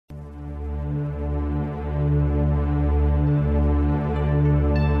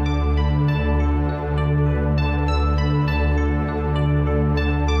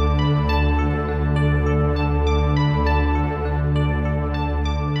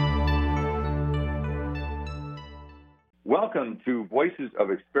Welcome to Voices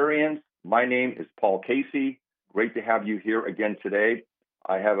of Experience. My name is Paul Casey. Great to have you here again today.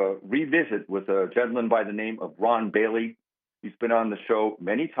 I have a revisit with a gentleman by the name of Ron Bailey. He's been on the show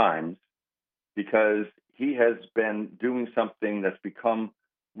many times because he has been doing something that's become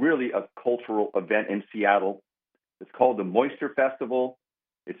really a cultural event in Seattle. It's called the Moisture Festival.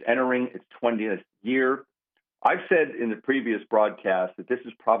 It's entering its 20th year. I've said in the previous broadcast that this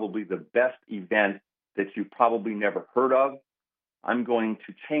is probably the best event that you probably never heard of. I'm going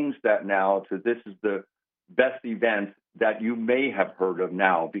to change that now to this is the best event that you may have heard of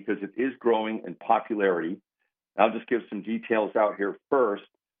now because it is growing in popularity. I'll just give some details out here first.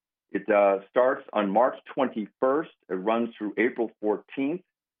 It starts on March 21st. It runs through April 14th. It's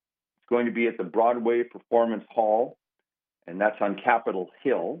going to be at the Broadway Performance Hall, and that's on Capitol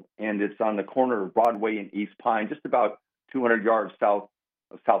Hill, and it's on the corner of Broadway and East Pine, just about 200 yards south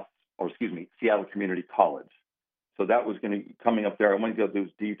of Seattle Community College. So that was going to be coming up there. I want to get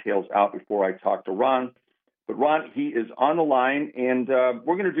those details out before I talk to Ron. But Ron, he is on the line, and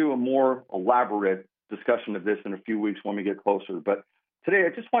we're going to do a more elaborate discussion of this in a few weeks when we get closer. But today,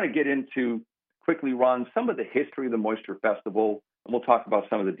 I just want to get into quickly, Ron, some of the history of the Moisture Festival, and we'll talk about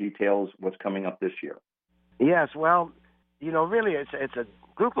some of the details, what's coming up this year. Yes, well, really, it's a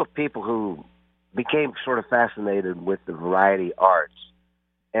group of people who became sort of fascinated with the variety arts,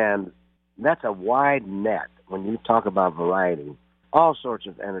 and that's a wide net when you talk about variety. All sorts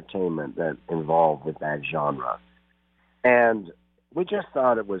of entertainment that involved with that genre, and we just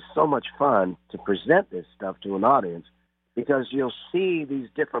thought it was so much fun to present this stuff to an audience because you'll see these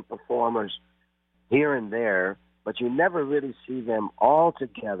different performers here and there, but you never really see them all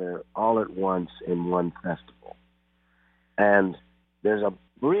together all at once in one festival. And there's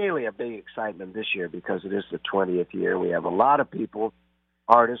really a big excitement this year because it is the 20th year. We have a lot of people,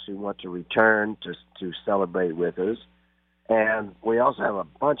 artists who want to return to celebrate with us. And we also have a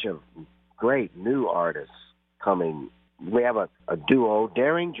bunch of great new artists coming. We have a duo,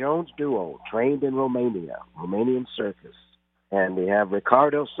 Daring Jones Duo, trained in Romania, Romanian circus. And we have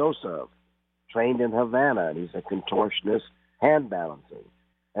Ricardo Sosa, trained in Havana, and he's a contortionist, hand balancing.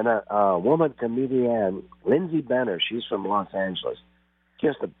 And a woman comedian, Lindsay Benner, she's from Los Angeles.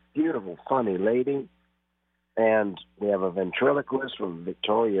 Just a beautiful, funny lady. And we have a ventriloquist from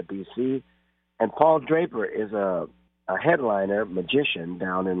Victoria, BC. And Paul Draper is a headliner, magician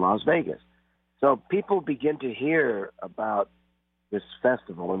down in Las Vegas. So people begin to hear about this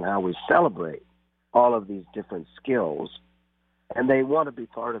festival and how we celebrate all of these different skills. And they want to be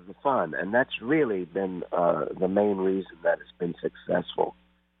part of the fun. And that's really been the main reason that it's been successful.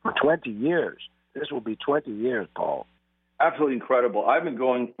 For 20 years. This will be 20 years, Paul. Absolutely incredible. I've been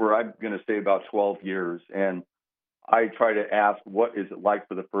going for, I'm going to say, about 12 years. And I try to ask, what is it like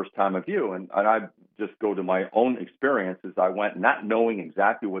for the first time of you? And I just go to my own experiences. I went not knowing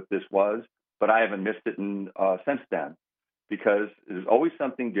exactly what this was, but I haven't missed it since then because there's always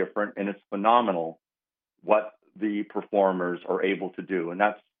something different, and it's phenomenal what the performers are able to do. And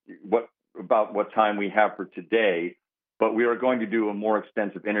that's about what time we have for today. But we are going to do a more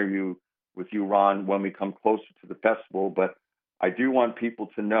extensive interview with you, Ron, when we come closer to the festival. But I do want people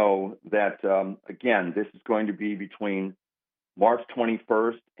to know that, again, this is going to be between March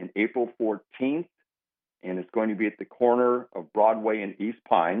 21st and April 14th, and it's going to be at the corner of Broadway and East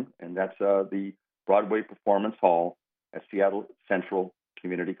Pine, and that's the Broadway Performance Hall at Seattle Central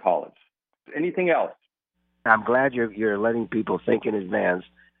Community College. Anything else? I'm glad you're letting people think in advance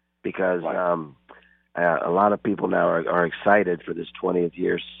because a lot of people now are excited for this 20th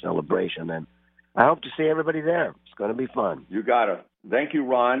year celebration, and I hope to see everybody there. It's going to be fun. You got it. Thank you,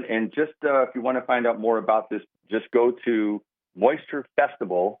 Ron. And just if you want to find out more about this, just go to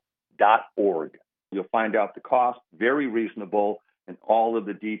moisturefestival.org. You'll find out the cost, very reasonable, and all of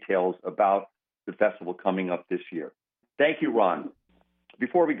the details about the festival coming up this year. Thank you, Ron.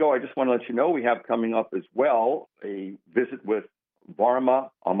 Before we go, I just want to let you know we have coming up as well a visit with Varma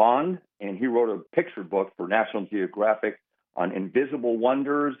Amand, and he wrote a picture book for National Geographic on invisible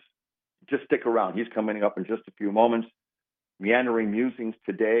wonders. Just stick around. He's coming up in just a few moments. Meandering Musings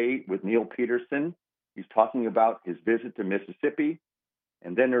today with Neil Peterson. He's talking about his visit to Mississippi.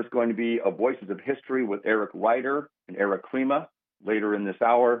 And then there's going to be a Voices of History with Eric Ryder and Eric Klima later in this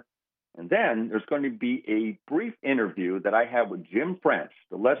hour. And then there's going to be a brief interview that I have with Jim French,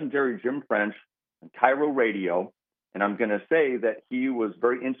 the legendary Jim French on Cairo Radio. And I'm going to say that he was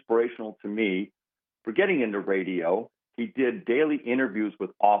very inspirational to me for getting into radio. He did daily interviews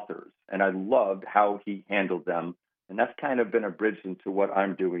with authors, and I loved how he handled them. And that's kind of been a bridge into what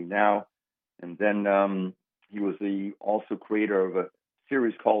I'm doing now. And then he was the also creator of a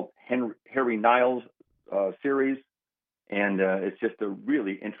series called Harry Niles series. And it's just a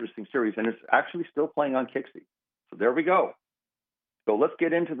really interesting series. And it's actually still playing on Kixie. So there we go. So let's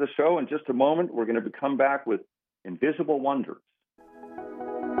get into the show in just a moment. We're going to come back with Invisible Wonders.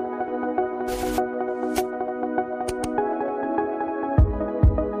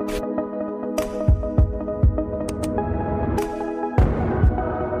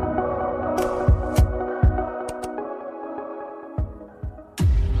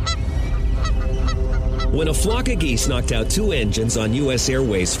 When a flock of geese knocked out 2 engines on U.S.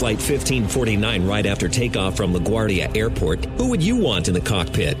 Airways Flight 1549 right after takeoff from LaGuardia Airport, who would you want in the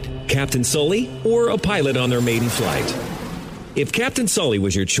cockpit? Captain Sully or a pilot on their maiden flight? If Captain Sully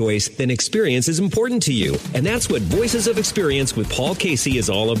was your choice, then experience is important to you. And that's what Voices of Experience with Paul Casey is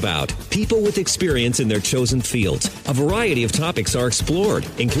all about. People with experience in their chosen fields. A variety of topics are explored,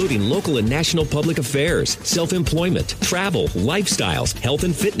 including local and national public affairs, self-employment, travel, lifestyles, health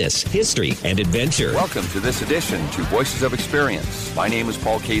and fitness, history, and adventure. Welcome to this edition to Voices of Experience. My name is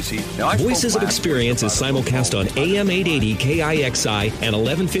Paul Casey. Voices of Experience is simulcast on AM 880 KIXI and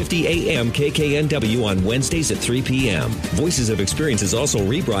 1150 AM KKNW on Wednesdays at 3 p.m. Voices of Experience is also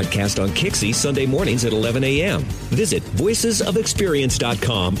rebroadcast on Kixie Sunday mornings at 11 a.m. Visit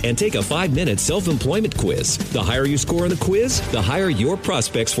voicesofexperience.com and take a 5-minute self-employment quiz. The higher you score on the quiz, the higher your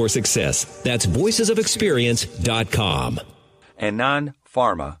prospects for success. That's voicesofexperience.com. And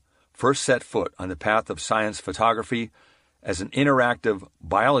non-pharma first set foot on the path of science photography as an interactive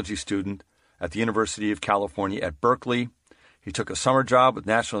biology student at the University of California at Berkeley. He took a summer job with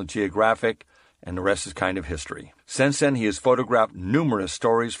National Geographic, and the rest is kind of history. Since then, he has photographed numerous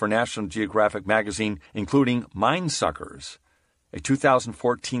stories for National Geographic magazine, including Mind Suckers, a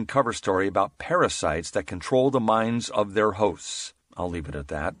 2014 cover story about parasites that control the minds of their hosts. I'll leave it at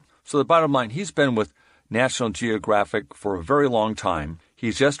that. So the bottom line, he's been with National Geographic for a very long time.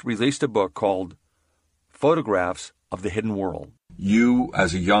 He's just released a book called Photographs of the Hidden World. You,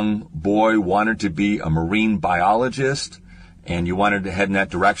 as a young boy, wanted to be a marine biologist, and you wanted to head in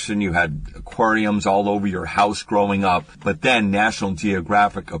that direction. You had aquariums all over your house growing up. But then National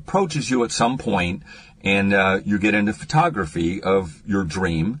Geographic approaches you at some point, and you get into photography of your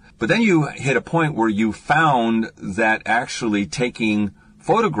dream. But then you hit a point where you found that actually taking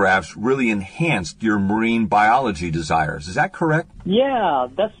photographs really enhanced your marine biology desires. Is that correct? Yeah,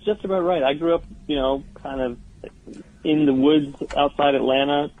 that's just about right. I grew up, kind of in the woods outside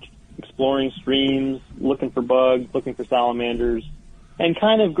Atlanta, exploring streams, looking for bugs, looking for salamanders, and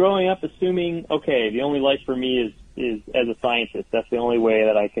kind of growing up assuming, okay, the only life for me is as a scientist. That's the only way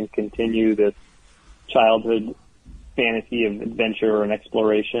that I can continue this childhood fantasy of adventure and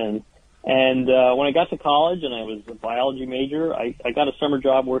exploration. And when I got to college and I was a biology major, I got a summer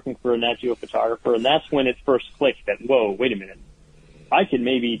job working for a Nat Geo photographer, and that's when it first clicked that, whoa, wait a minute, I could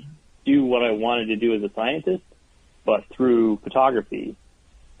maybe do what I wanted to do as a scientist, but through photography.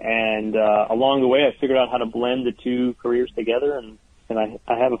 And along the way, I figured out how to blend the two careers together, and I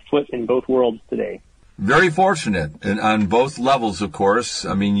have a foot in both worlds today. Very fortunate, and on both levels, of course.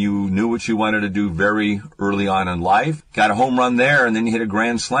 I mean, you knew what you wanted to do very early on in life, got a home run there, and then you hit a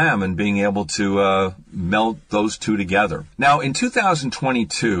grand slam, and being able to melt those two together. Now, in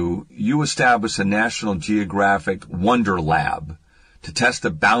 2022, you established a National Geographic Wonder Lab to test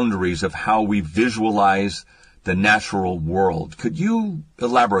the boundaries of how we visualize the natural world. Could you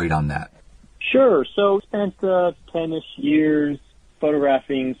elaborate on that? Sure. So I spent 10-ish years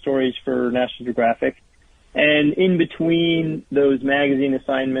photographing stories for National Geographic. And in between those magazine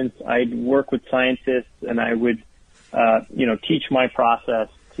assignments, I'd work with scientists, and I would, teach my process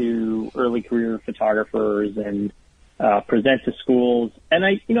to early career photographers and present to schools. And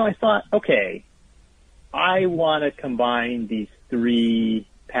I thought, okay, I want to combine these three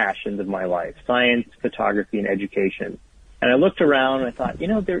passions of my life: science, photography, and education. And I looked around and I thought,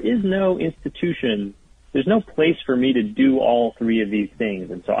 there is no institution, there's no place for me to do all three of these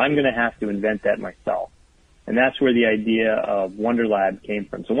things. And so I'm going to have to invent that myself. And that's where the idea of Wonder Lab came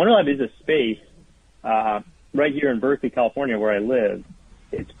from. So Wonder Lab is a space right here in Berkeley, California, where I live.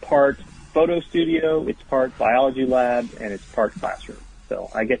 It's part photo studio, it's part biology lab, and it's part classroom. So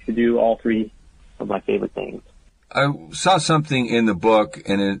I get to do all three of my favorite things. I saw something in the book,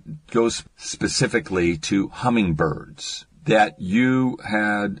 and it goes specifically to hummingbirds, that you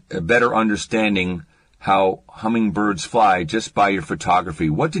had a better understanding how hummingbirds fly just by your photography.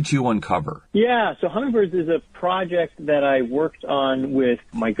 What did you uncover? Yeah, so hummingbirds is a project that I worked on with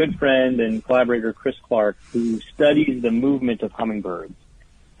my good friend and collaborator Chris Clark, who studies the movement of hummingbirds.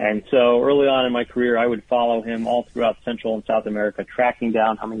 And so early on in my career, I would follow him all throughout Central and South America, tracking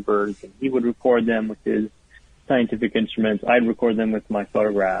down hummingbirds, and he would record them with his scientific instruments. I'd record them with my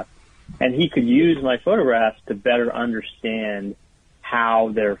photographs. And he could use my photographs to better understand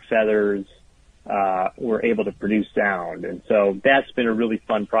how their feathers were able to produce sound. And so that's been a really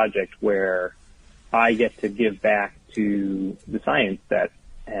fun project where I get to give back to the science that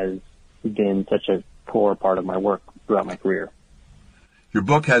has been such a core part of my work throughout my career. Your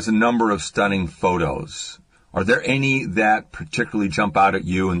book has a number of stunning photos. Are there any that particularly jump out at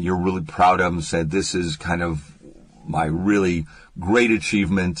you and you're really proud of and said, this is kind of my really great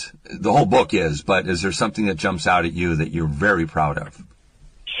achievement? The whole book is, but is there something that jumps out at you that you're very proud of?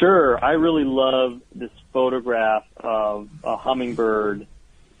 Sure. I really love this photograph of a hummingbird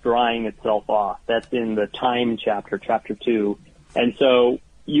drying itself off. That's in the time chapter 2. And so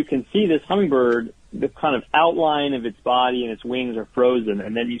you can see this hummingbird, the kind of outline of its body and its wings are frozen,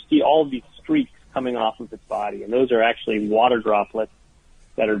 and then you see all of these streaks coming off of its body, and those are actually water droplets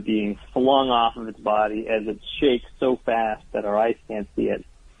that are being flung off of its body as it shakes so fast that our eyes can't see it.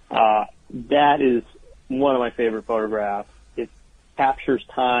 That is one of my favorite photographs. It captures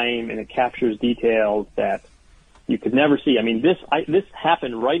time and it captures details that you could never see. I mean, this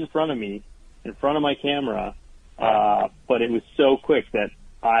happened right in front of me, in front of my camera, but it was so quick that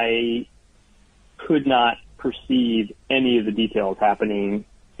I could not perceive any of the details happening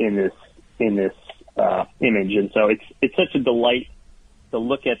in this image. And so it's such a delight to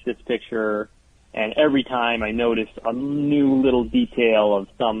look at this picture, and every time I notice a new little detail of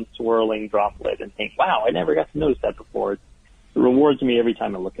some swirling droplet and think, wow, I never got to notice that before. It rewards me every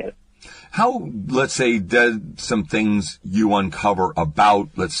time I look at it. How, let's say, did some things you uncover about,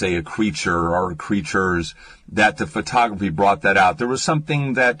 let's say, a creature or creatures that the photography brought that out? There was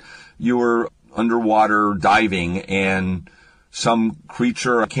something that you were underwater diving and some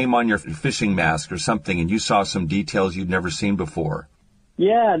creature came on your fishing mask or something and you saw some details you'd never seen before.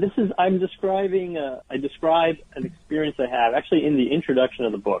 Yeah, I describe an experience I have actually in the introduction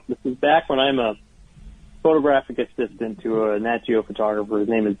of the book. This is back when I'm a photographic assistant to a Nat Geo photographer. His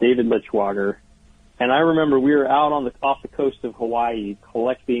name is David Lichwager. And I remember we were out off the coast of Hawaii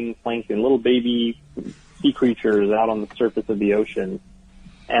collecting plankton, little baby sea creatures out on the surface of the ocean.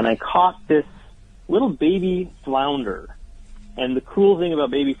 And I caught this little baby flounder. And the cool thing about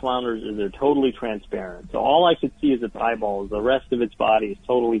baby flounders is they're totally transparent. So all I could see is its eyeballs. The rest of its body is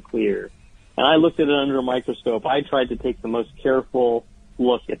totally clear. And I looked at it under a microscope. I tried to take the most careful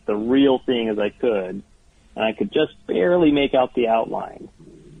look at the real thing as I could. And I could just barely make out the outline.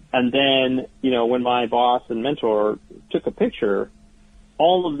 And then, when my boss and mentor took a picture,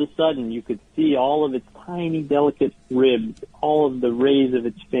 all of a sudden you could see all of its tiny, delicate ribs, all of the rays of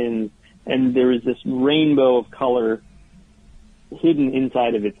its fins, and there was this rainbow of color hidden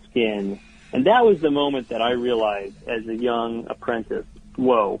inside of its skin. And that was the moment that I realized as a young apprentice,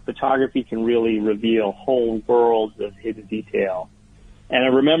 whoa, photography can really reveal whole worlds of hidden detail. And I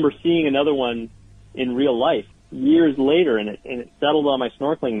remember seeing another one in real life years later, and it settled on my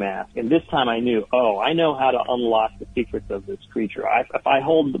snorkeling mask. And this time I knew, I know how to unlock the secrets of this creature. If I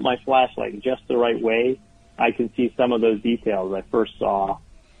hold my flashlight just the right way, I can see some of those details I first saw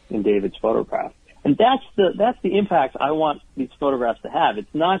in David's photograph. And that's the impact I want these photographs to have.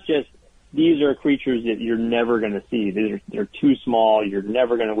 It's not just these are creatures that you're never going to see. They're too small. You're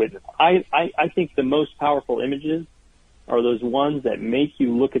never going to witness. I think the most powerful images are those ones that make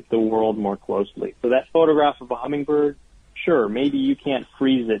you look at the world more closely. So that photograph of a hummingbird, sure, maybe you can't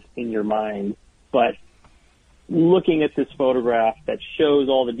freeze it in your mind, but looking at this photograph that shows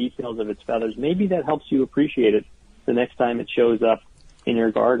all the details of its feathers, maybe that helps you appreciate it the next time it shows up in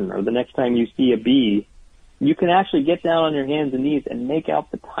your garden, or the next time you see a bee. You can actually get down on your hands and knees and make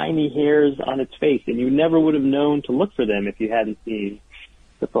out the tiny hairs on its face, and you never would have known to look for them if you hadn't seen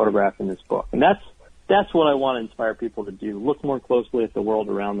the photograph in this book. And that's what I want to inspire people to do. Look more closely at the world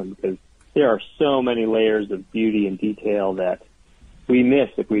around them, because there are so many layers of beauty and detail that we miss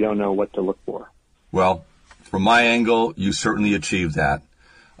if we don't know what to look for. Well, from my angle, you certainly achieved that.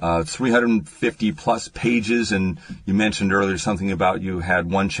 350 plus pages, and you mentioned earlier something about you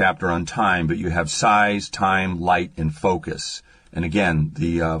had one chapter on time, but you have size, time, light, and focus. And again,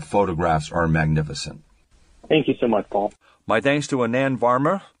 the photographs are magnificent. Thank you so much, Paul. My thanks to Anand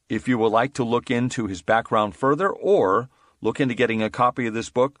Varma. If you would like to look into his background further or look into getting a copy of this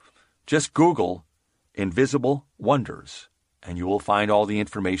book, just Google Invisible Wonders, and you will find all the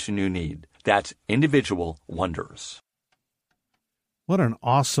information you need. That's Individual Wonders. What an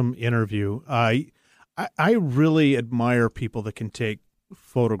awesome interview. I really admire people that can take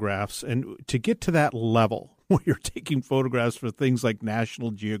photographs, and to get to that level where you're taking photographs for things like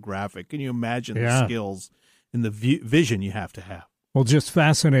National Geographic. Can you imagine the skills and the vision you have to have? Well, just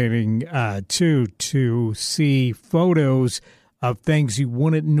fascinating, too, to see photos of things you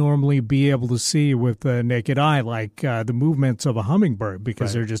wouldn't normally be able to see with the naked eye, like the movements of a hummingbird,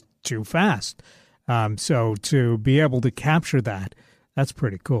 because they're just too fast. So to be able to capture that, that's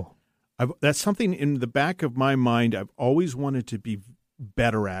pretty cool. That's something in the back of my mind I've always wanted to be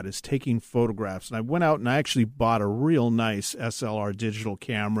better at, is taking photographs. And I went out and I actually bought a real nice SLR digital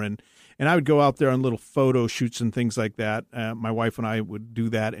camera, and I would go out there on little photo shoots and things like that. My wife and I would do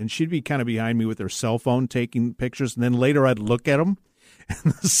that, and she'd be kind of behind me with her cell phone taking pictures, and then later I'd look at them,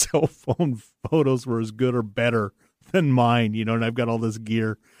 and the cell phone photos were as good or better than mine, and I've got all this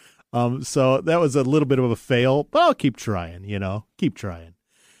gear. So that was a little bit of a fail, but I'll keep trying, keep trying.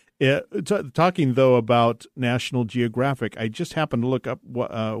 Talking, though, about National Geographic, I just happened to look up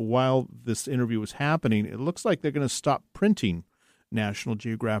while this interview was happening. It looks like they're going to stop printing National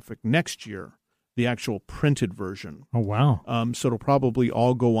Geographic next year, the actual printed version. Oh, wow. So it'll probably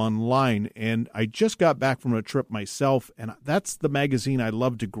all go online. And I just got back from a trip myself, and that's the magazine I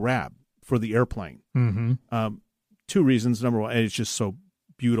love to grab for the airplane. Mm-hmm. Two reasons. Number one, it's just so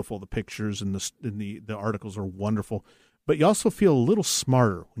beautiful. The pictures and the articles are wonderful. But you also feel a little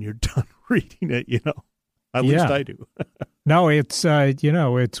smarter when you're done reading it, At least I do. No, it's,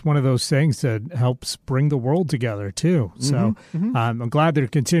 it's one of those things that helps bring the world together, too. So I'm glad they're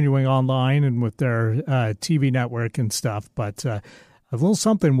continuing online and with their TV network and stuff. But a little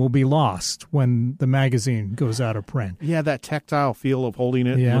something will be lost when the magazine goes out of print. Yeah, that tactile feel of holding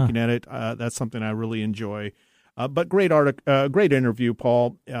it and looking at it, that's something I really enjoy. But great interview,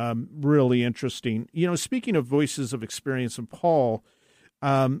 Paul. Really interesting. Speaking of voices of experience, and Paul,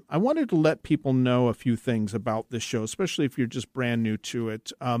 I wanted to let people know a few things about this show, especially if you're just brand new to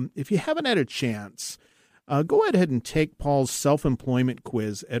it. If you haven't had a chance, go ahead and take Paul's self-employment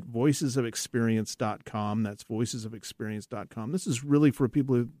quiz at voicesofexperience.com. That's voicesofexperience.com. This is really for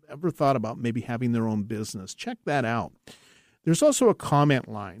people who've ever thought about maybe having their own business. Check that out. There's also a comment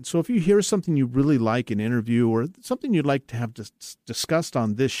line. So if you hear something you really like in an interview or something you'd like to have discussed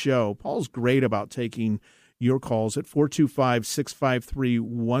on this show, Paul's great about taking your calls at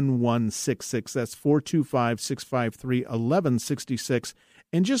 425-653-1166. That's 425-653-1166.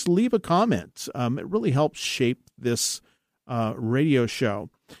 And just leave a comment. It really helps shape this radio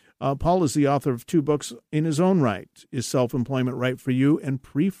show. Paul is the author of 2 books in his own right, Is Self-Employment Right for You? And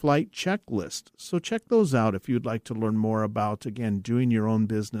Pre-Flight Checklist. So check those out if you'd like to learn more about, again, doing your own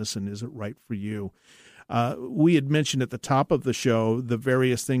business and is it right for you. We had mentioned at the top of the show the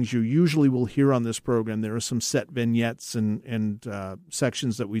various things you usually will hear on this program. There are some set vignettes and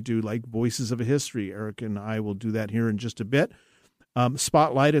sections that we do, like Voices of a History. Eric and I will do that here in just a bit.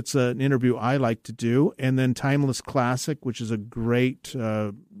 Spotlight, it's an interview I like to do, and then Timeless Classic, which is a great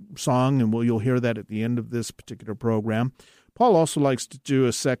song, and you'll hear that at the end of this particular program. Paul also likes to do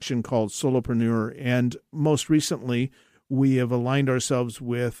a section called Solopreneur, and most recently, we have aligned ourselves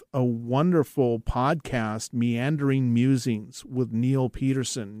with a wonderful podcast, Meandering Musings, with Neil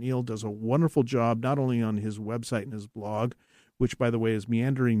Peterson. Neil does a wonderful job, not only on his website and his blog, which, by the way, is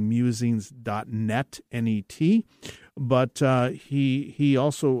meanderingmusings.net, N-E-T. But he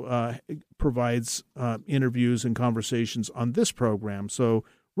also provides interviews and conversations on this program. So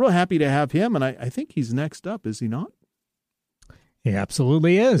real happy to have him, and I think he's next up, is he not? He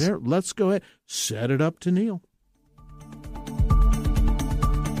absolutely is. There, let's go ahead. Set it up to Neil.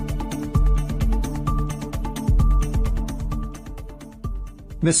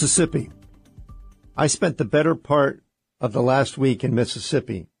 Mississippi. I spent the better part of the last week in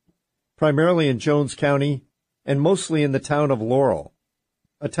Mississippi, primarily in Jones County and mostly in the town of Laurel,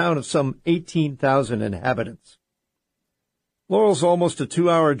 a town of some 18,000 inhabitants. Laurel's almost a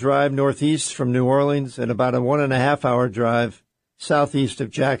 2-hour drive northeast from New Orleans and about a 1.5-hour drive southeast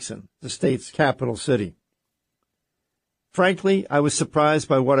of Jackson, the state's capital city. Frankly, I was surprised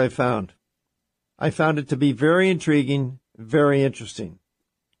by what I found. I found it to be very intriguing, very interesting.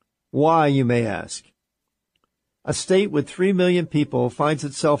 Why, you may ask? A state with 3 million people finds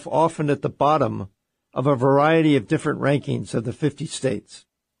itself often at the bottom of a variety of different rankings of the 50 states.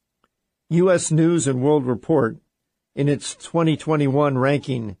 U.S. News and World Report, in its 2021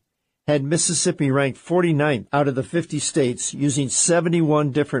 ranking, had Mississippi ranked 49th out of the 50 states using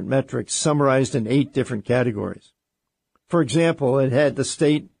 71 different metrics summarized in 8 different categories. For example, it had the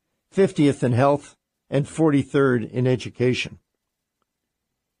state 50th in health and 43rd in education.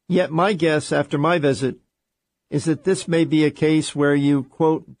 Yet my guess after my visit is that this may be a case where you,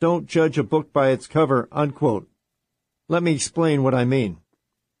 quote, don't judge a book by its cover, unquote. Let me explain what I mean.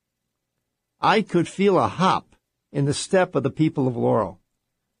 I could feel a hop in the step of the people of Laurel.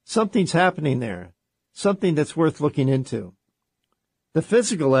 Something's happening there, something that's worth looking into. The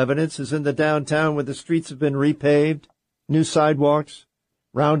physical evidence is in the downtown where the streets have been repaved, new sidewalks,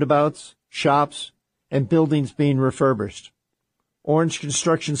 roundabouts, shops, and buildings being refurbished. Orange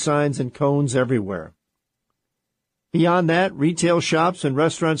construction signs and cones everywhere. Beyond that, retail shops and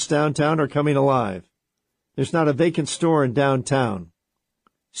restaurants downtown are coming alive. There's not a vacant store in downtown.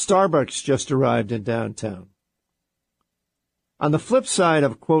 Starbucks just arrived in downtown. On the flip side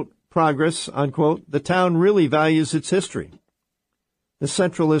of, quote, progress, unquote, the town really values its history. The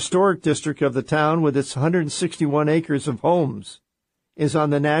Central Historic District of the town, with its 161 acres of homes, is on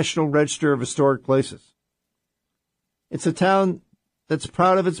the National Register of Historic Places. It's a town that's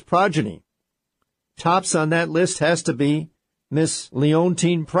proud of its progeny. Tops on that list has to be Miss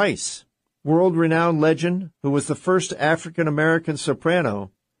Leontine Price, world-renowned legend who was the first African-American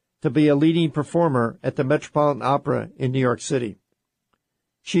soprano to be a leading performer at the Metropolitan Opera in New York City.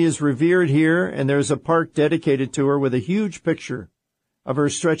 She is revered here, and there is a park dedicated to her with a huge picture of her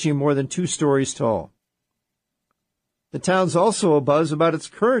stretching more than 2 stories tall. The town's also abuzz about its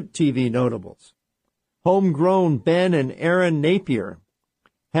current TV notables. Homegrown Ben and Aaron Napier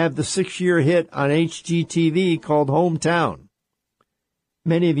have the 6-year hit on HGTV called Hometown.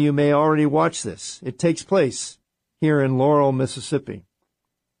 Many of you may already watch this. It takes place here in Laurel, Mississippi.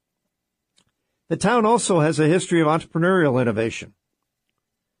 The town also has a history of entrepreneurial innovation.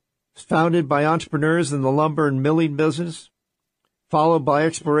 It's founded by entrepreneurs in the lumber and milling business, followed by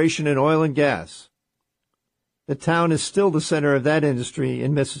exploration in oil and gas. The town is still the center of that industry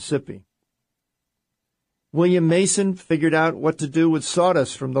in Mississippi. William Mason figured out what to do with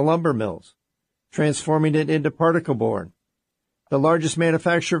sawdust from the lumber mills, transforming it into particle board. The largest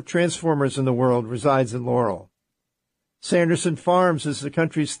manufacturer of transformers in the world resides in Laurel. Sanderson Farms is the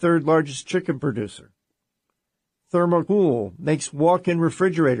country's 3rd largest chicken producer. Thermocool makes walk-in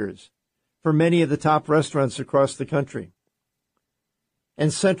refrigerators for many of the top restaurants across the country.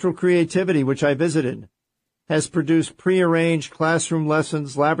 And Central Creativity, which I visited, has produced prearranged classroom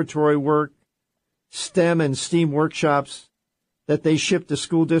lessons, laboratory work, STEM and STEAM workshops that they ship to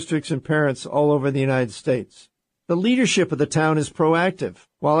school districts and parents all over the United States. The leadership of the town is proactive.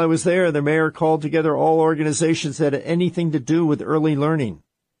 While I was there, the mayor called together all organizations that had anything to do with early learning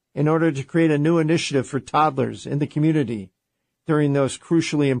in order to create a new initiative for toddlers in the community during those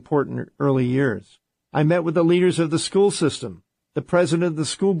crucially important early years. I met with the leaders of the school system. The president of the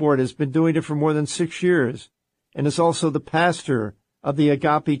school board has been doing it for more than 6 years and is also the pastor of the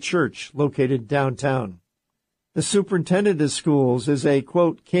Agape Church located downtown. The superintendent of schools is a,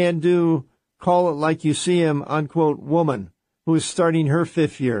 quote, can-do, call-it-like-you-see-him, unquote, woman who is starting her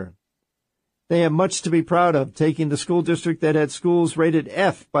 5th year. They have much to be proud of, taking the school district that had schools rated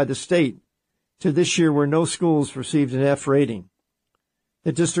F by the state to this year where no schools received an F rating.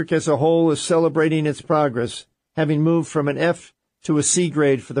 The district as a whole is celebrating its progress, having moved from an F to a C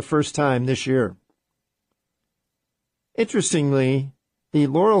grade for the first time this year. Interestingly, the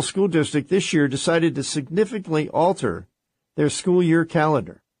Laurel School District this year decided to significantly alter their school year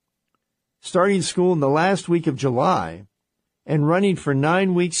calendar, starting school in the last week of July and running for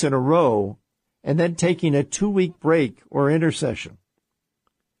 9 weeks in a row and then taking a 2-week break or intersession.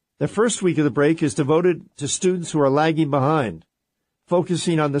 The first week of the break is devoted to students who are lagging behind,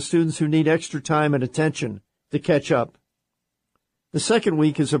 focusing on the students who need extra time and attention to catch up. The second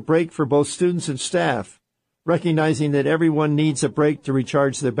week is a break for both students and staff, recognizing that everyone needs a break to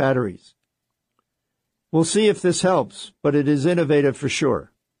recharge their batteries. We'll see if this helps, but it is innovative for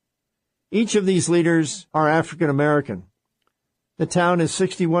sure. Each of these leaders are African American. The town is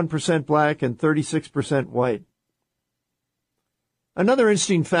 61% black and 36% white. Another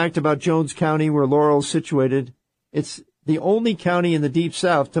interesting fact about Jones County, where Laurel is situated, it's the only county in the Deep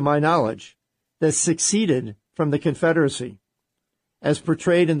South, to my knowledge, that succeeded from the Confederacy, as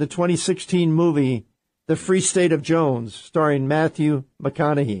portrayed in the 2016 movie The Free State of Jones, starring Matthew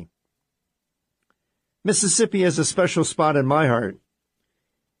McConaughey. Mississippi has a special spot in my heart.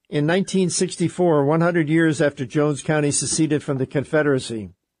 In 1964, 100 years after Jones County seceded from the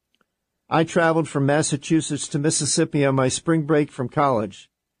Confederacy, I traveled from Massachusetts to Mississippi on my spring break from college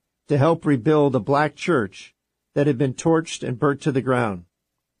to help rebuild a black church that had been torched and burnt to the ground.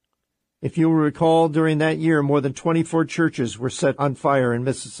 If you will recall, during that year, more than 24 churches were set on fire in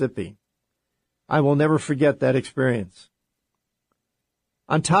Mississippi. I will never forget that experience.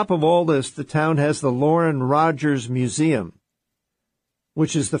 On top of all this, the town has the Lauren Rogers Museum,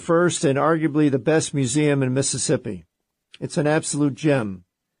 which is the first and arguably the best museum in Mississippi. It's an absolute gem.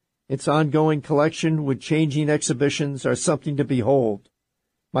 Its ongoing collection with changing exhibitions are something to behold.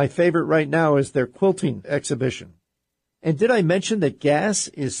 My favorite right now is their quilting exhibition. And did I mention that gas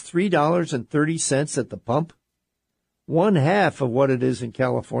is $3.30 at the pump? 1/2 of what it is in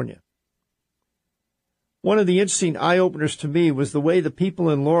California. One of the interesting eye-openers to me was the way the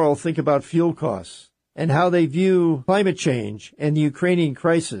people in Laurel think about fuel costs and how they view climate change and the Ukrainian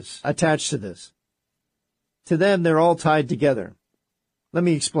crisis attached to this. To them, they're all tied together. Let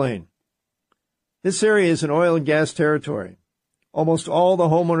me explain. This area is an oil and gas territory. Almost all the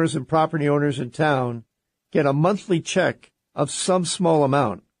homeowners and property owners in town get a monthly check of some small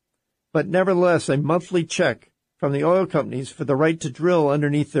amount, but nevertheless a monthly check from the oil companies for the right to drill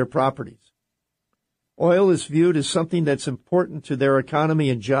underneath their properties. Oil is viewed as something that's important to their economy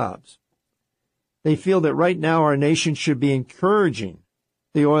and jobs. They feel that right now our nation should be encouraging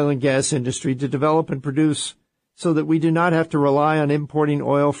the oil and gas industry to develop and produce so that we do not have to rely on importing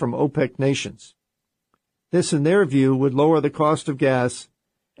oil from OPEC nations. This, in their view, would lower the cost of gas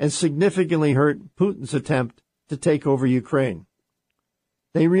and significantly hurt Putin's attempt to take over Ukraine.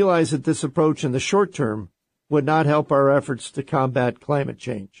 They realize that this approach in the short term would not help our efforts to combat climate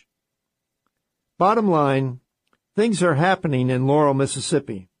change. Bottom line, things are happening in Laurel,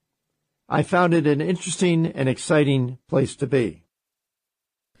 Mississippi. I found it an interesting and exciting place to be.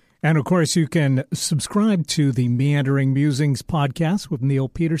 And, of course, you can subscribe to the Meandering Musings podcast with Neil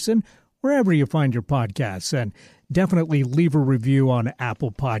Peterson wherever you find your podcasts. And definitely leave a review on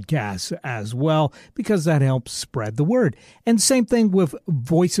Apple Podcasts as well, because that helps spread the word. And same thing with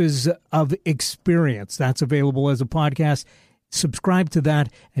Voices of Experience. That's available as a podcast. Subscribe to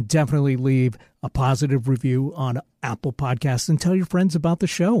that and definitely leave a positive review on Apple Podcasts and tell your friends about the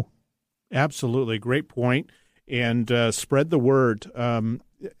show. Absolutely. Great point. And spread the word.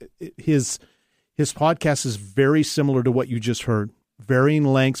 His podcast is very similar to what you just heard. Varying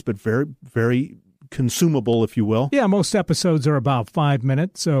lengths, but very, very consumable, if you will. Yeah, most episodes are about 5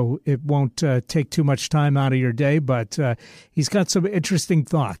 minutes, so it won't take too much time out of your day. But he's got some interesting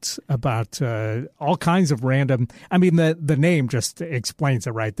thoughts about all kinds of random. I mean, the name just explains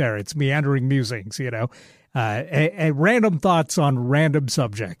it right there. It's Meandering Musings, random thoughts on random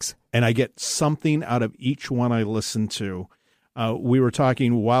subjects. And I get something out of each one I listen to. We were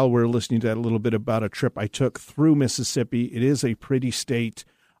talking while we were listening to that a little bit about a trip I took through Mississippi. It is a pretty state.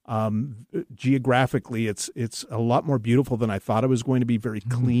 Geographically, it's a lot more beautiful than I thought it was going to be. Very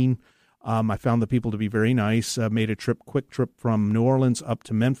clean. I found the people to be very nice. Made a quick trip from New Orleans up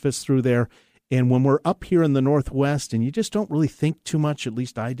to Memphis through there. And when we're up here in the Northwest, and you just don't really think too much, at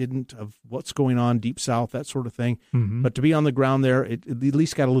least I didn't, of what's going on deep south, that sort of thing. Mm-hmm. But to be on the ground there, it at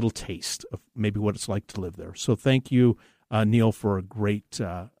least got a little taste of maybe what it's like to live there. So thank you, Neil, for a great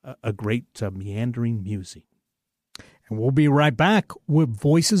meandering musing. And we'll be right back with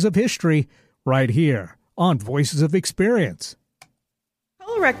Voices of History right here on Voices of Experience.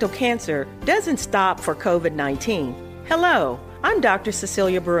 Colorectal cancer doesn't stop for COVID-19. Hello, I'm Dr.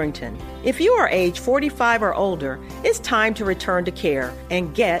 Cecilia Brewington. If you are age 45 or older, it's time to return to care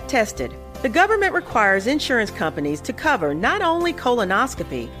and get tested. The government requires insurance companies to cover not only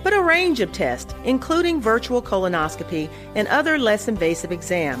colonoscopy, but a range of tests, including virtual colonoscopy and other less invasive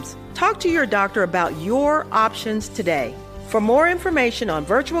exams. Talk to your doctor about your options today. For more information on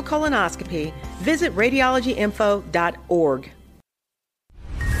virtual colonoscopy, visit radiologyinfo.org.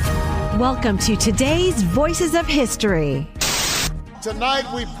 Welcome to today's Voices of History.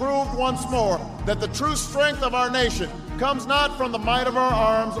 Tonight we proved once more that the true strength of our nation comes not from the might of our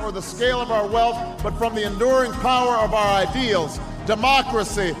arms or the scale of our wealth, but from the enduring power of our ideals,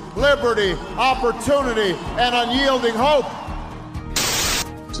 democracy, liberty, opportunity, and unyielding hope.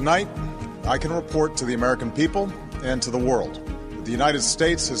 Tonight, I can report to the American people and to the world that the United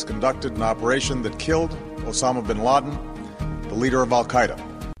States has conducted an operation that killed Osama bin Laden, the leader of Al-Qaeda.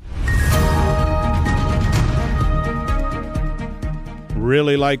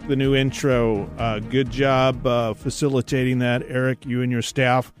 Really like the new intro. Good job facilitating that, Eric, you and your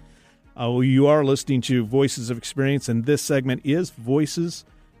staff. You are listening to Voices of Experience, and this segment is Voices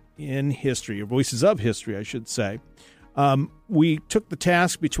in History, or Voices of History, I should say. We took the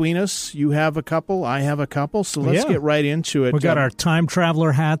task between us. You have a couple, I have a couple, so let's get right into it. We got our time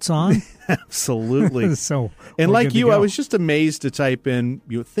traveler hats on. Absolutely. And like you, I was just amazed to type in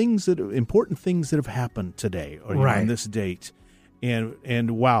important things that have happened today or on this date.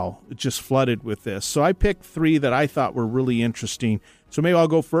 And wow, it just flooded with this. So I picked three that I thought were really interesting. So maybe I'll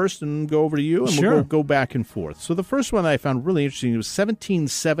go first and go over to you, and we'll go back and forth. So the first one that I found really interesting was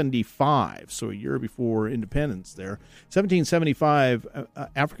 1775, so a year before independence there. 1775,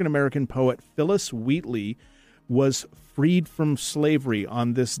 African-American poet Phyllis Wheatley was freed from slavery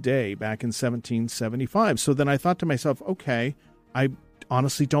on this day back in 1775. So then I thought to myself, okay, I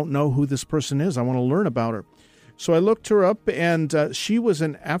honestly don't know who this person is. I want to learn about her. So I looked her up, and she was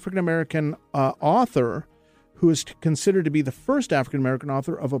an African-American author who is considered to be the first African-American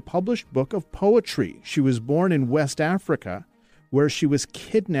author of a published book of poetry. She was born in West Africa, where she was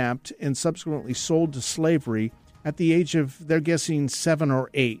kidnapped and subsequently sold to slavery at the age of, they're guessing, 7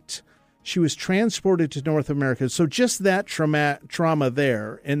 or 8. She was transported to North America. So just that trauma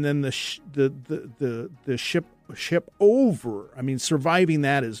there, and then the ship over. I mean, surviving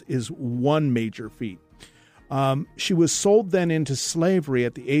that is one major feat. She was sold then into slavery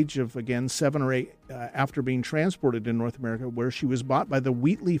at the age of, again, 7 or 8, after being transported to North America, where she was bought by the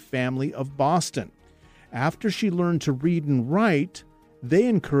Wheatley family of Boston. After she learned to read and write, they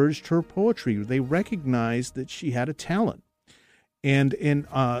encouraged her poetry. They recognized that she had a talent. And in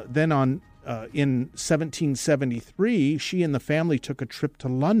 1773, she and the family took a trip to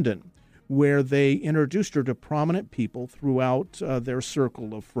London, where they introduced her to prominent people throughout their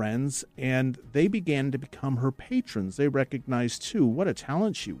circle of friends, and they began to become her patrons. They recognized, too, what a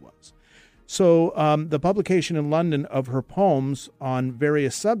talent she was. So the publication in London of her poems on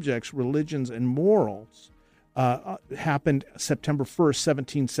various subjects, religions, and morals, happened September 1st,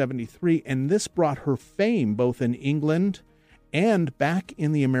 1773, and this brought her fame both in England and back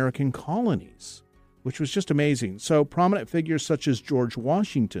in the American colonies, which was just amazing. So prominent figures such as George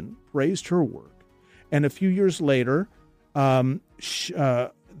Washington praised her work. And a few years later, the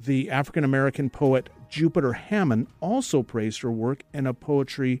African-American poet Jupiter Hammond also praised her work in a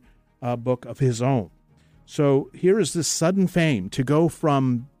poetry book of his own. So here is this sudden fame to go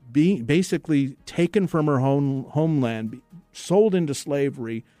from being basically taken from her homeland, sold into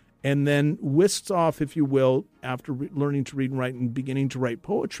slavery, and then whisked off, if you will, after learning to read and write and beginning to write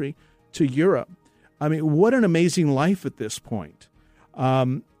poetry, to Europe. I mean, what an amazing life at this point.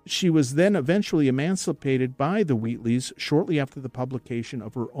 She was then eventually emancipated by the Wheatleys shortly after the publication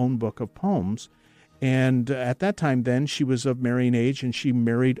of her own book of poems. And at that time, then, she was of marrying age, and she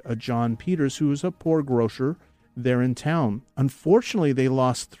married a John Peters, who was a poor grocer there in town. Unfortunately, they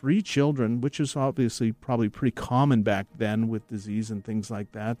lost 3 children, which is obviously probably pretty common back then with disease and things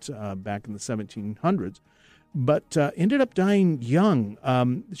like that back in the 1700s, but ended up dying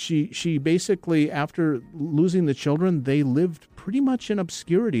young. She basically, after losing the children, they lived pretty much in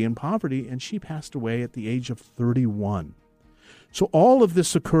obscurity and poverty, and she passed away at the age of 31. So all of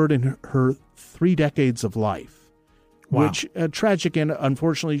this occurred in her 3 decades of life. Wow. Which, tragic, and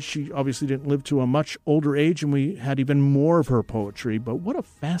unfortunately, she obviously didn't live to a much older age, and we had even more of her poetry. But what a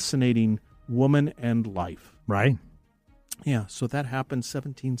fascinating woman and life. Right. Yeah, so that happened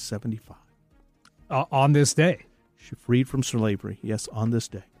 1775. On this day. She freed from slavery, yes, on this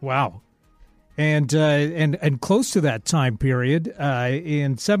day. Wow. And close to that time period,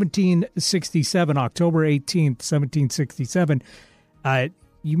 in 1767, October 18th, 1767,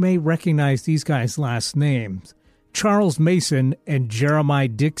 you may recognize these guys' last names. Charles Mason and Jeremiah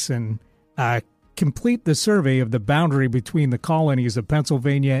Dixon complete the survey of the boundary between the colonies of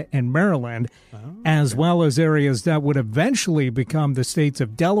Pennsylvania and Maryland, as well as areas that would eventually become the states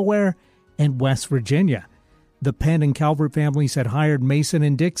of Delaware and West Virginia. The Penn and Calvert families had hired Mason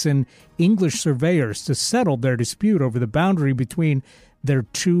and Dixon, English surveyors, to settle their dispute over the boundary between their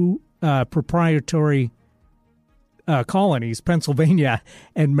 2 proprietary colonies, Pennsylvania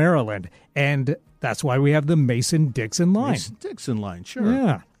and Maryland. And that's why we have the Mason-Dixon line. Mason-Dixon line, sure.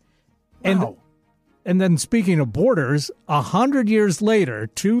 Yeah. Wow. And then speaking of borders, 100 years later,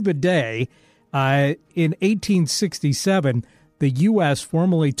 to the day, in 1867, the U.S.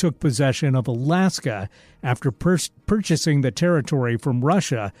 formally took possession of Alaska after purchasing the territory from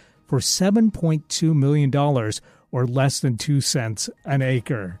Russia for $7.2 million, or less than 2 cents an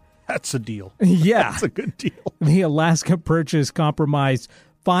acre. That's a deal. Yeah. That's a good deal. The Alaska purchase comprised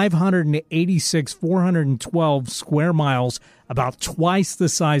 412 square miles, about twice the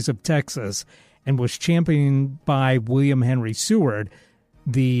size of Texas, and was championed by William Henry Seward,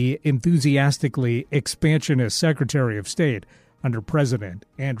 the enthusiastically expansionist Secretary of State under President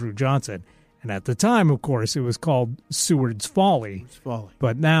Andrew Johnson. And at the time, of course, it was called Seward's Folly.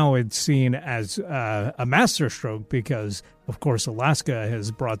 But now it's seen as a masterstroke because, of course, Alaska has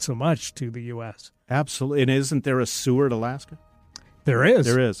brought so much to the U.S. Absolutely. And isn't there a Seward, Alaska? There is.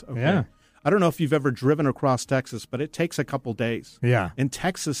 There is. Okay. Yeah. I don't know if you've ever driven across Texas, but it takes a couple days. Yeah. And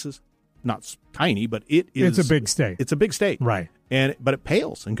Texas is not tiny, but it is. It's a big state. It's a big state. Right. But it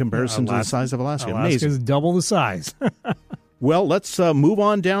pales in comparison to the size of Alaska. Alaska is double the size. Well, let's move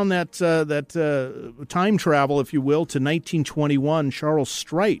on down that time travel, if you will, to 1921. Charles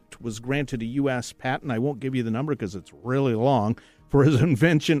Streit was granted a U.S. patent. I won't give you the number because it's really long, for his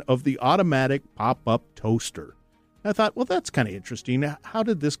invention of the automatic pop-up toaster. I thought, well, that's kind of interesting. How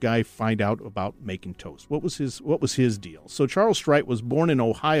did this guy find out about making toast? What was his deal? So Charles Streit was born in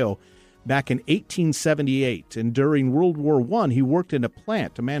Ohio back in 1878. And during World War I, he worked in a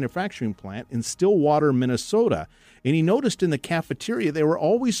manufacturing plant in Stillwater, Minnesota. And he noticed in the cafeteria they were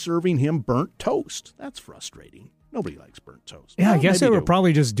always serving him burnt toast. That's frustrating. Nobody likes burnt toast. Yeah, well, I guess they were do.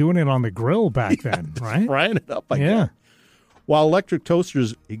 probably just doing it on the grill back then, right? Frying it up, I guess. While electric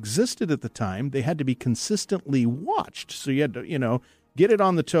toasters existed at the time, they had to be consistently watched. So you had to, get it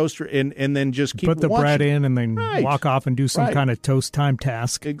on the toaster and then just keep put the watching. bread in and then walk off and do some kind of toast time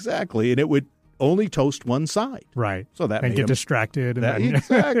task. Exactly. And it would only toast one side. Right. So that and made get them, distracted. And then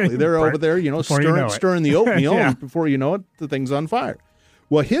exactly. They're over there, stirring the oatmeal, Yeah. and before you know it, the thing's on fire.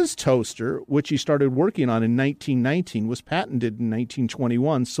 Well, his toaster, which he started working on in 1919, was patented in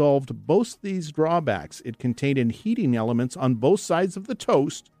 1921, solved both these drawbacks. It contained heating elements on both sides of the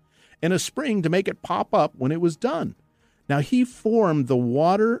toast and a spring to make it pop up when it was done. Now, he formed the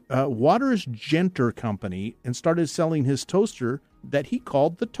Waters Genter Company and started selling his toaster that he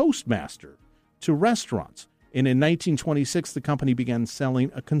called the Toastmaster to restaurants. And in 1926, the company began selling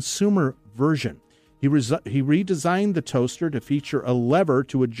a consumer version. He redesigned the toaster to feature a lever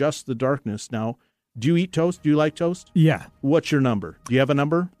to adjust the darkness. Now, do you eat toast? Do you like toast? Yeah. What's your number? Do you have a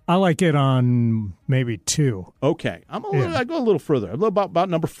number? I like it on maybe 2. Okay. I go a little further. I'm about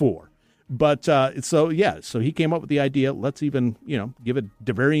number 4. But so he came up with the idea, let's even, give it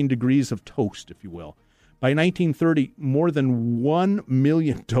varying degrees of toast, if you will. By 1930, more than 1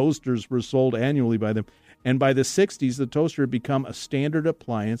 million toasters were sold annually by them. And by the 60s, the toaster had become a standard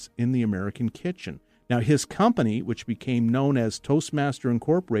appliance in the American kitchen. Now, his company, which became known as Toastmaster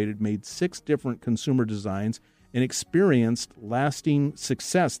Incorporated, made 6 different consumer designs and experienced lasting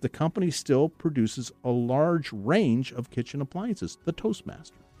success. The company still produces a large range of kitchen appliances, the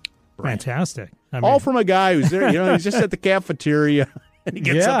Toastmaster brand. Fantastic. All from a guy who's there, he's just at the cafeteria and he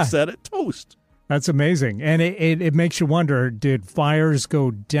gets upset at toast. That's amazing. And it makes you wonder, did fires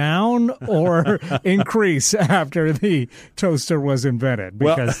go down or increase after the toaster was invented?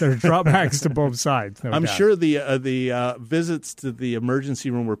 Because there's drawbacks to both sides. No I'm doubt. sure the visits to the emergency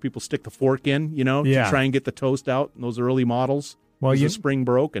room where people stick the fork in, to try and get the toast out in those early models. Well, the spring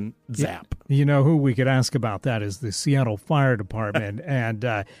broke and zap. You know who we could ask about that is the Seattle Fire Department.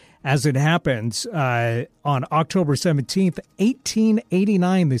 And as it happens, on October 17th,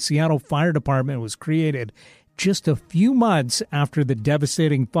 1889, the Seattle Fire Department was created just a few months after the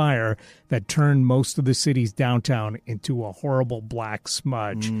devastating fire that turned most of the city's downtown into a horrible black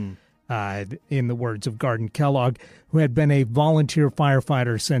smudge. In the words of Garden Kellogg, who had been a volunteer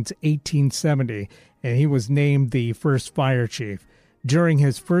firefighter since 1870, and he was named the first fire chief. During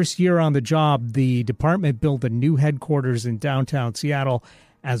his first year on the job, the department built a new headquarters in downtown Seattle,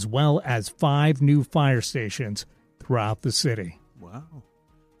 as well as 5 new fire stations throughout the city. Wow.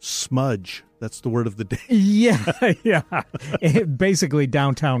 Smudge. That's the word of the day. Yeah. Basically,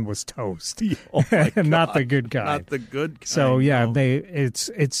 downtown was toast. Oh my God. Not the good kind. Not the good kind. So, yeah, no.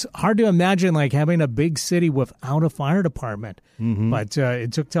 it's hard to imagine, having a big city without a fire department. Mm-hmm. But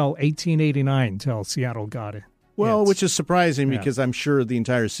it took till 1889 till Seattle got it. Well, which is surprising because I'm sure the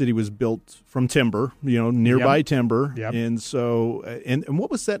entire city was built from timber, nearby timber. Yep. And so, and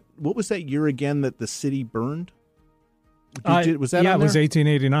what was that year again that the city burned? Was that on it was there?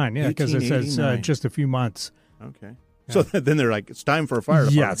 1889, because it says just a few months. Okay. Yeah. So then they're like, it's time for a fire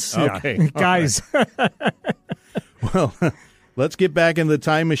department. Yes. Okay. Guys. Well, let's get back in the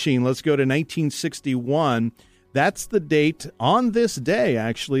time machine. Let's go to 1961. That's the date on this day,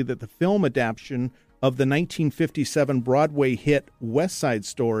 actually, that the film adaptation of the 1957 Broadway hit West Side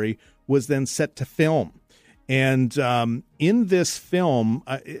Story was then set to film. And in this film,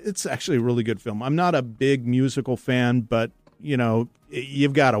 it's actually a really good film. I'm not a big musical fan, but,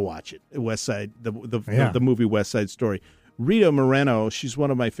 you've got to watch it, West Side, the movie West Side Story. Rita Moreno, she's one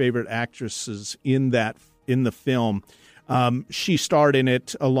of my favorite actresses in the film. She starred in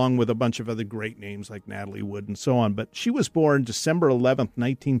it along with a bunch of other great names like Natalie Wood and so on. But she was born December 11th,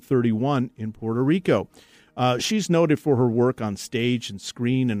 1931 in Puerto Rico. She's noted for her work on stage and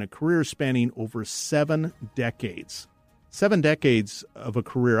screen and a career spanning over 7 decades. 7 decades of a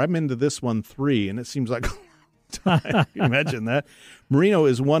career. I'm into this one 3, and it seems like a long time. Can you imagine that? Moreno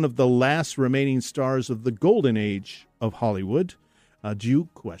is one of the last remaining stars of the golden age of Hollywood. Do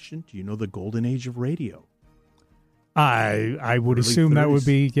you know the golden age of radio? I would assume 30s, that would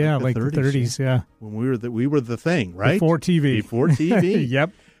be like the 30s, yeah. When we were the thing, right? Before TV.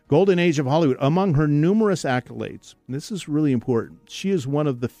 Yep. Golden age of Hollywood. Among her numerous accolades, and this is really important, she is one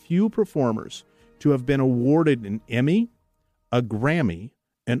of the few performers to have been awarded an Emmy, a Grammy,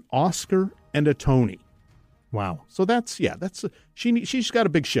 an Oscar, and a Tony. Wow. So she's got a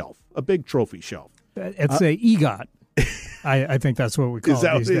big shelf, a big trophy shelf. It's a EGOT. I think that's what we call Is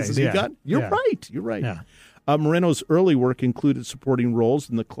that it these days. You got? You're right. You're right. Yeah. Moreno's early work included supporting roles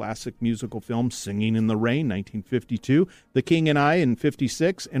in the classic musical film Singing in the Rain, 1952, The King and I in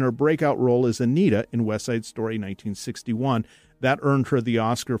 56, and her breakout role as Anita in West Side Story, 1961. That earned her the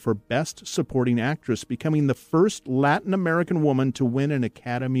Oscar for Best Supporting Actress, becoming the first Latin American woman to win an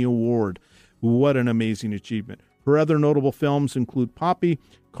Academy Award. What an amazing achievement. Her other notable films include Poppy,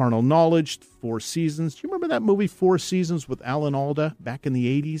 Carnal Knowledge, Four Seasons. Do you remember that movie, Four Seasons, with Alan Alda back in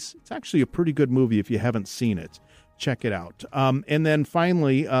the 80s? It's actually a pretty good movie if you haven't seen it. Check it out. And then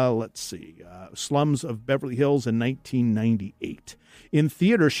finally, Slums of Beverly Hills in 1998. In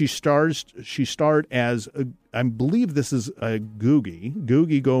theater, she starred as, I believe this is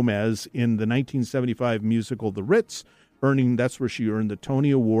Googie Gomez in the 1975 musical The Ritz, that's where she earned the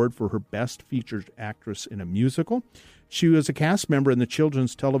Tony Award for her Best Featured Actress in a Musical. She was a cast member in the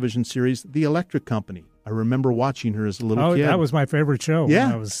children's television series The Electric Company. I remember watching her as a little kid. Oh, that was my favorite show when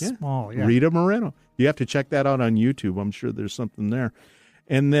I was small. Yeah. Rita Moreno. You have to check that out on YouTube. I'm sure there's something there.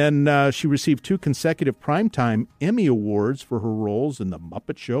 And then she received 2 consecutive Primetime Emmy Awards for her roles in The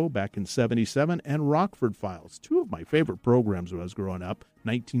Muppet Show back in 1977 and Rockford Files, 2 of my favorite programs when I was growing up,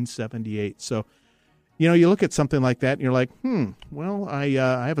 1978. So, you look at something like that and you're like, well, I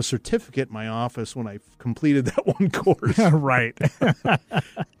have a certificate in my office when I completed that one course. Right.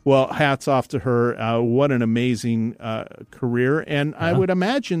 Well, hats off to her. What an amazing career. And I would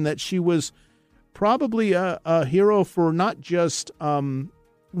imagine that she was probably a hero for not just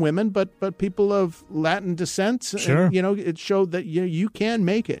women, but people of Latin descent. Sure. And, it showed that you can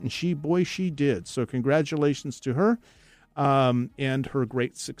make it. And she did. So congratulations to her and her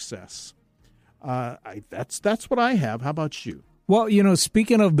great success. That's what I have. How about you? Well,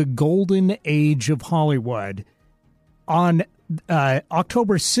 speaking of the golden age of Hollywood, on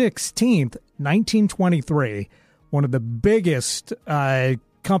October 16th, 1923, one of the biggest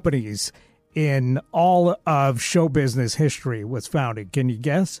companies in all of show business history was founded. Can you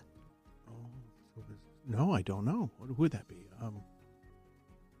guess? No, I don't know. What would that be?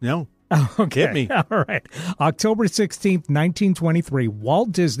 No. Okay. Hit me. All right. October 16th, 1923,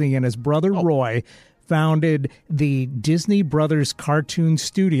 Walt Disney and his brother Roy founded the Disney Brothers Cartoon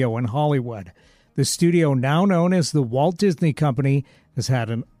Studio in Hollywood. The studio, now known as the Walt Disney Company, has had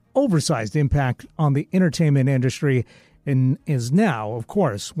an oversized impact on the entertainment industry and is now, of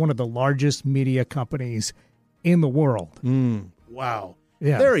course, one of the largest media companies in the world. Wow.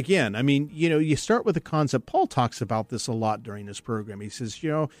 Yeah. There again, I mean, you start with the concept. Paul talks about this a lot during this program. He says, if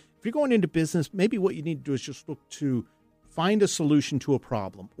you're going into business, maybe what you need to do is just look to find a solution to a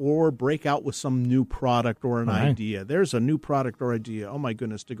problem or break out with some new product or an idea. There's a new product or idea. Oh, my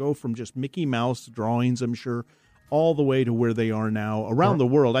goodness, to go from just Mickey Mouse drawings, I'm sure, all the way to where they are now around the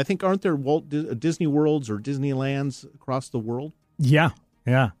world. I think, aren't there Disney Worlds or Disneylands across the world? Yeah,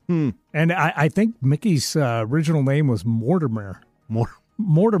 yeah. And I think Mickey's original name was Mortimer.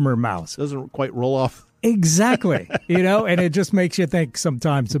 Mortimer Mouse. Doesn't quite roll off. Exactly. And it just makes you think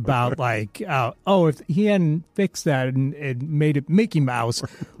sometimes about if he hadn't fixed that and made it Mickey Mouse,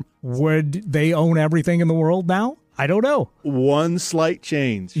 would they own everything in the world now? I don't know. One slight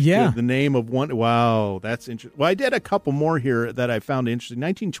change. Yeah. To the name of one. Wow, that's interesting. Well, I did a couple more here that I found interesting.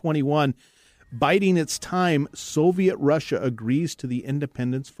 1921, biding its time, Soviet Russia agrees to the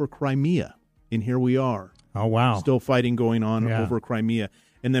independence for Crimea. And here we are. Oh, wow. Still fighting going on over Crimea.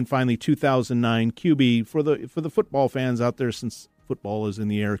 And then finally, 2009, QB, for the football fans out there, since football is in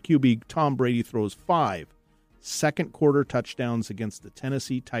the air, QB Tom Brady throws 5 second-quarter touchdowns against the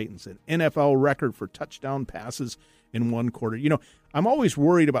Tennessee Titans, an NFL record for touchdown passes in one quarter. I'm always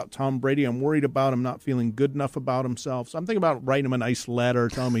worried about Tom Brady. I'm worried about him not feeling good enough about himself. So I'm thinking about writing him a nice letter,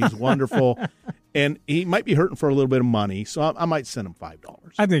 telling him he's wonderful. And he might be hurting for a little bit of money, so I might send him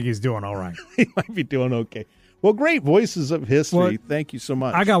 $5. I think he's doing all right. He might be doing okay. Well, great voices of history. Well, thank you so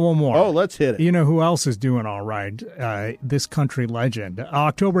much. I got one more. Oh, let's hit it. You know who else is doing all right? This country legend.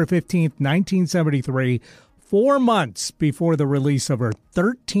 October 15th, 1973, 4 months before the release of her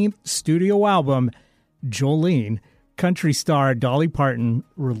 13th studio album, Jolene, country star Dolly Parton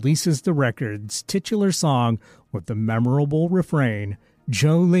releases the record's titular song with the memorable refrain,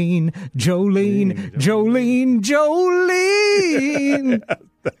 Jolene, Jolene, Jolene, Jolene.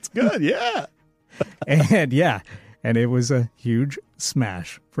 That's good, yeah. And it was a huge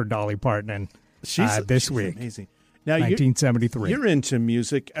smash for Dolly Parton this week. Amazing. Now, 1973. You're into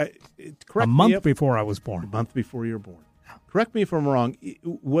music. A month before I was born. A month before you were born. Correct me if I'm wrong.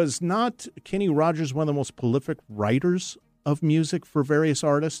 Was not Kenny Rogers one of the most prolific writers of music for various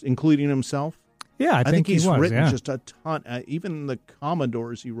artists, including himself? Yeah, I think he's was, written just a ton. Even the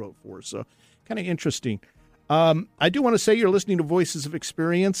Commodores he wrote for. So kind of interesting. I do want to say you're listening to Voices of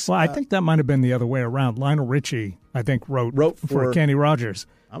Experience. Well, I think that might have been the other way around. Lionel Richie, I think, wrote for Kenny Rogers.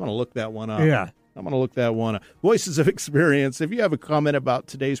 I'm going to look that one up. Yeah. I'm going to look that one up. Voices of Experience. If you have a comment about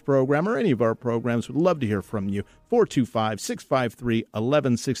today's program or any of our programs, we'd love to hear from you.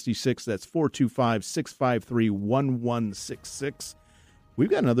 425-653-1166. That's 425-653-1166. We've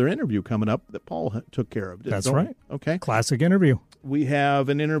got another interview coming up that Paul took care of. That's right. Okay. Classic interview. We have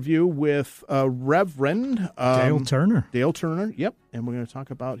an interview with Reverend Dale Turner. Dale Turner, yep. And we're going to talk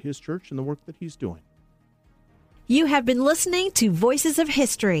about his church and the work that he's doing. You have been listening to Voices of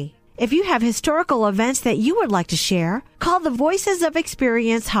History. If you have historical events that you would like to share, call the Voices of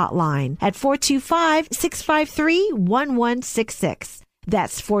Experience hotline at 425-653-1166.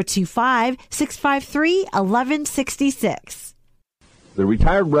 That's 425-653-1166. The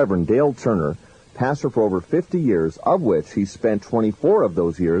retired Reverend Dale Turner, pastor for over 50 years, of which he spent 24 of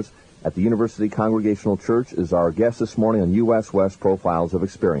those years at the University Congregational Church, is our guest this morning on U.S. West Profiles of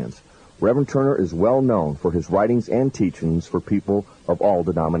Experience. Reverend Turner is well known for his writings and teachings for people of all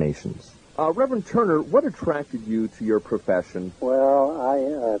denominations. Reverend Turner, what attracted you to your profession? Well,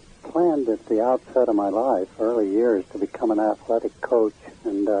 I planned at the outset of my life, early years, to become an athletic coach,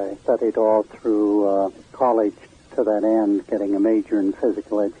 and I studied all through college to that end, getting a major in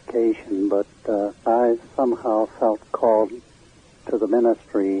physical education, but I somehow felt called to the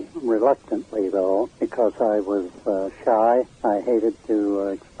ministry, reluctantly though, because I was shy. I hated to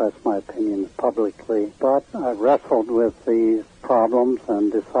express my opinions publicly, but I wrestled with these problems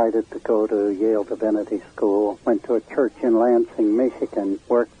and decided to go to Yale Divinity School. Went to a church in Lansing, Michigan,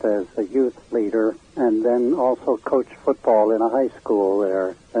 worked as a youth leader, and then also coached football in a high school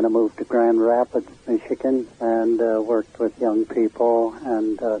there. Then I moved to Grand Rapids, Michigan, and worked with young people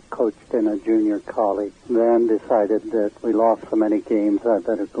and coached in a junior college. Then decided that we lost so many games I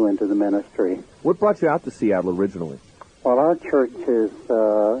better go into the ministry. What brought you out to Seattle originally? Well, our church is,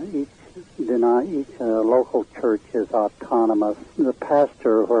 each local church is autonomous. The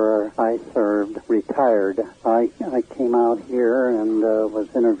pastor where I served retired. I came out here and was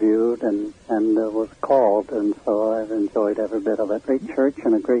interviewed and was called, and so I've enjoyed every bit of it. Great church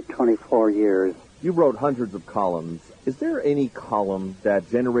and a great 24 years. You wrote hundreds of columns. Is there any column that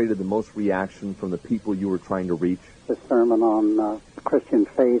generated the most reaction from the people you were trying to reach? The sermon on Christian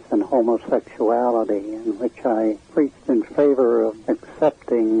faith and homosexuality, in which I preached in favor of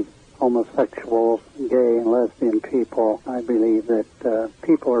accepting homosexuals, gay and lesbian people. I believe that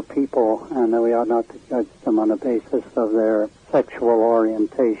people are people, and that we ought not to judge them on the basis of their sexual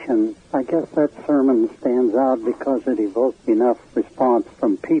orientation. I guess that sermon stands out because it evoked enough response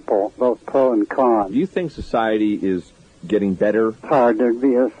from people, both pro and con. Do you think society is getting better? It's hard. There'd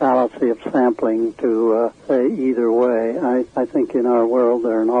be a fallacy of sampling to say either way. I think in our world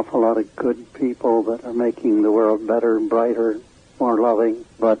there are an awful lot of good people that are making the world better, brighter, more loving,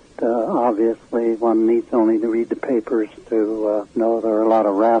 but obviously one needs only to read the papers to know there are a lot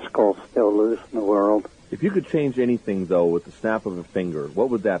of rascals still loose in the world. If you could change anything, though, with the snap of a finger, what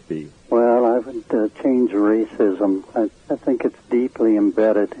would that be? Well, I would change racism. I think it's deeply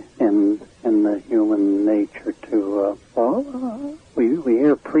embedded in the human nature to, we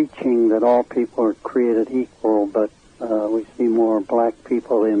hear preaching that all people are created equal, but we see more black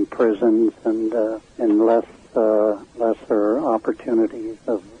people in prisons and lesser opportunities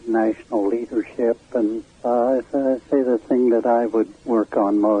of national leadership. And I say the thing that I would work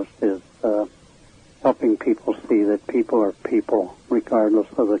on most is helping people see that people are people, regardless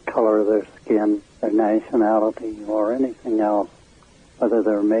of the color of their skin, their nationality, or anything else, whether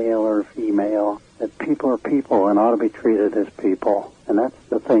they're male or female, that people are people and ought to be treated as people. And that's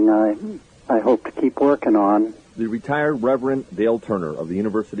the thing I hope to keep working on. The retired Reverend Dale Turner of the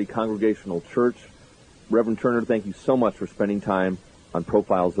University Congregational Church. Reverend Turner, thank you so much for spending time on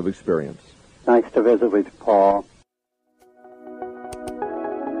Profiles of Experience. Nice to visit with you, Paul.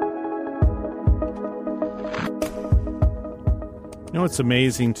 You know what's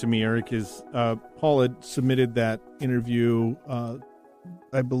amazing to me, Eric, is Paul had submitted that interview,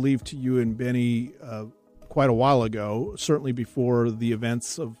 I believe, to you and Benny quite a while ago, certainly before the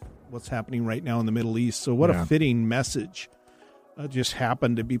events of what's happening right now in the Middle East. So what a fitting message just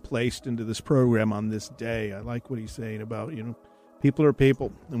happened to be placed into this program on this day. I like what he's saying about, people are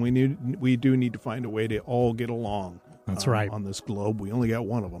people, and we do need to find a way to all get along. That's right. On this globe. We only got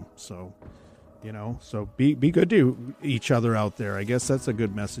one of them, so... so be good to each other out there. I guess that's a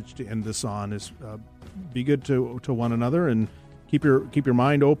good message to end this on, is be good to one another, and keep your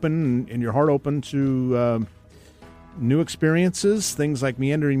mind open and your heart open to new experiences, things like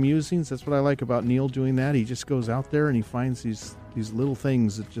Meandering Musings. That's what I like about Neil doing that. He just goes out there and he finds these these little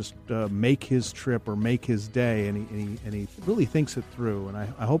things that just make his trip or make his day, and he really thinks it through. And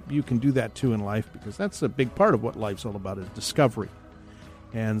I hope you can do that too in life, because that's a big part of what life's all about, is discovery.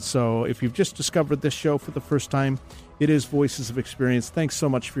 And so if you've just discovered this show for the first time, it is Voices of Experience. Thanks so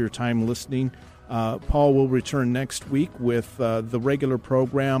much for your time listening. Paul will return next week with the regular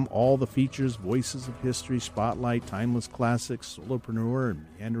program, all the features, Voices of History, Spotlight, Timeless Classics, Solopreneur, and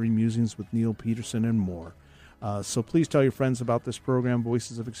Meandering Musings with Neil Peterson, and more. So please tell your friends about this program,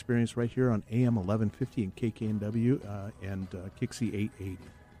 Voices of Experience, right here on AM 1150 and KKNW and Kixie 880.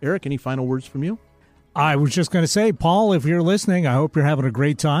 Eric, any final words from you? I was just going to say, Paul, if you're listening, I hope you're having a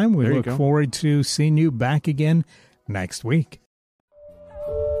great time. We look forward to seeing you back again next week.